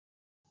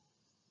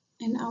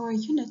In our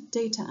unit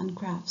Data and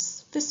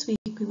Graphs, this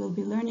week we will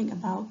be learning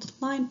about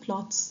line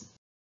plots.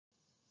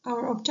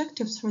 Our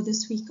objectives for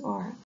this week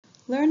are: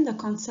 learn the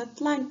concept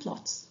line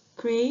plots,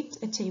 create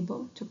a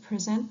table to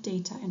present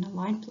data in a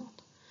line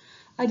plot,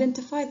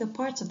 identify the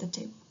parts of the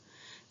table,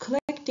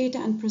 collect data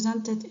and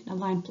present it in a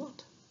line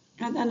plot,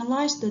 and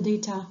analyze the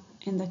data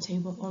in the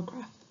table or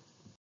graph.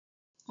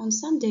 On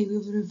Sunday, we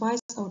will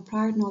revise our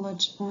prior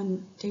knowledge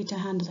on data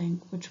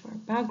handling, which were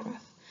bar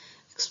graph,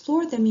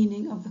 explore the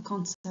meaning of the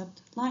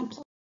concept line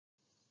plot.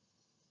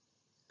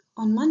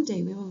 On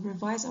Monday, we will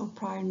revise our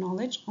prior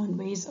knowledge on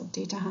ways of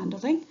data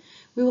handling.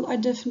 We will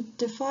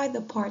identify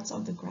the parts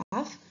of the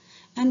graph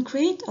and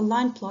create a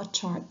line plot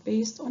chart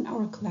based on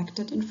our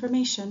collected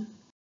information.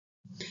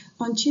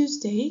 On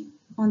Tuesday,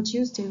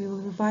 we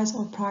will revise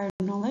our prior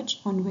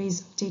knowledge on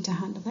ways of data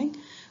handling.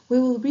 We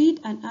will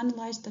read and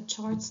analyze the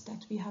charts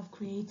that we have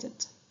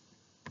created.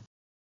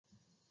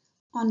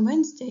 On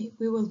Wednesday,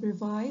 we will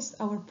revise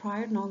our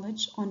prior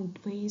knowledge on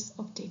ways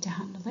of data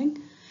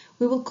handling.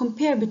 We will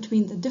compare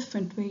between the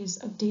different ways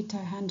of data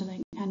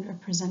handling and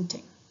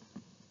representing.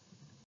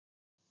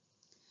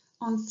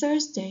 On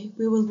Thursday,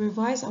 we will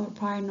revise our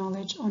prior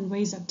knowledge on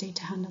ways of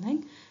data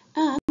handling,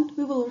 and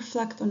we will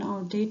reflect on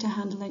our data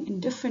handling in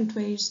different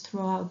ways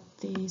throughout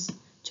these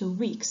 2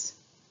 weeks.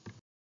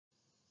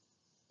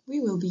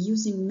 We will be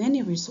using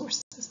many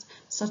resources,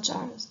 such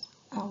as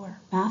our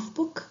math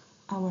book,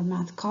 our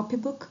math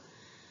copybook,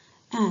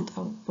 and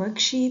our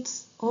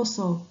worksheets,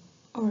 also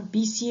our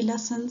BC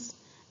lessons,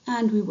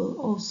 and we will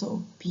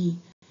also be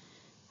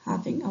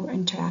having our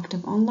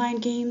interactive online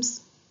games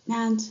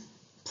and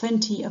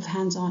plenty of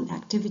hands-on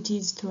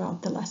activities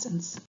throughout the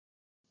lessons.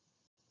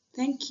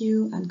 Thank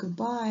you and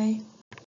goodbye.